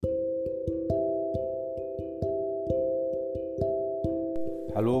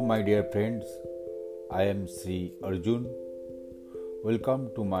Hello, my dear friends. I am Sri Arjun.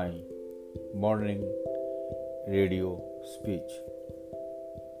 Welcome to my morning radio speech.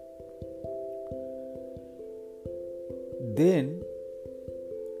 Then,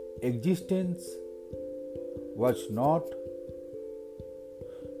 existence was not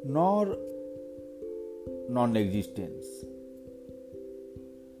nor non existence.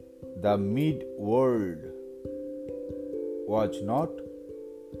 The mid world was not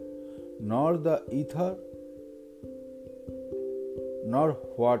nor the ether, nor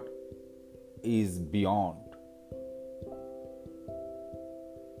what is beyond.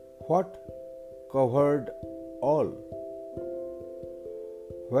 What covered all?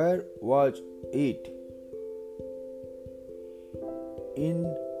 Where was it?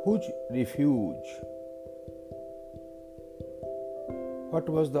 In whose refuge? What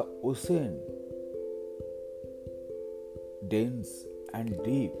was the ocean? Dense and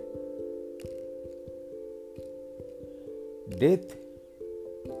deep. Death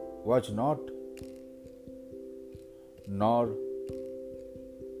was not, nor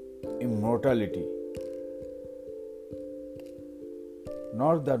immortality,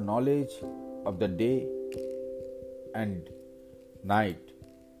 nor the knowledge of the day and night.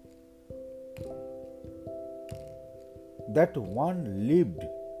 That one lived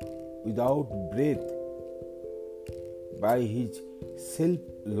without breath by his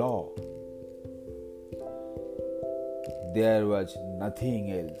self-law. There was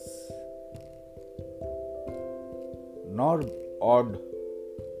nothing else, nor odd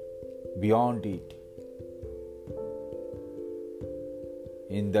beyond it.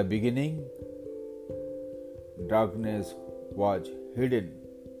 In the beginning, darkness was hidden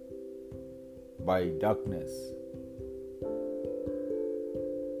by darkness.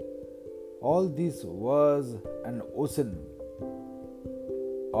 All this was an ocean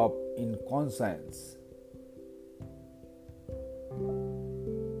of inconscience.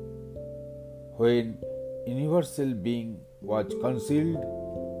 When universal being was concealed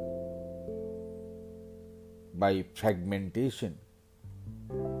by fragmentation,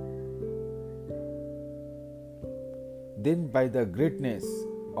 then by the greatness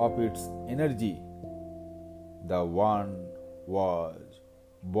of its energy, the One was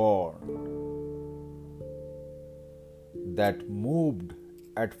born. That moved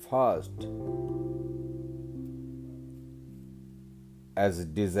at first as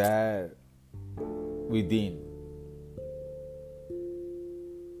desire within,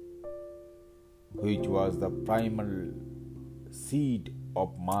 which was the primal seed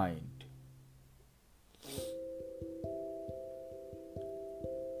of mind.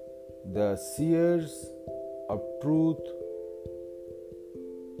 The seers of truth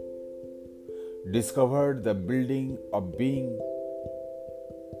discovered the building of being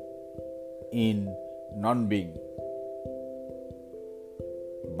in non-being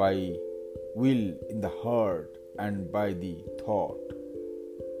by will in the heart and by the thought.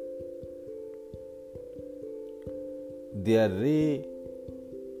 Their ray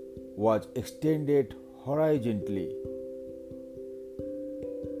was extended horizontally.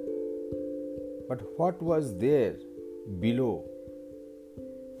 But what was there below?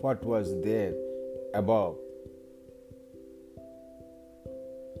 What was there above?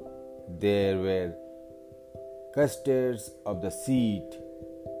 There were clusters of the seed.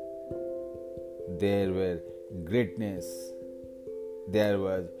 There were greatness. There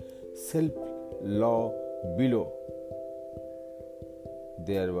was self-law below.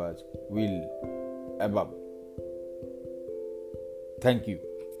 There was will above. Thank you.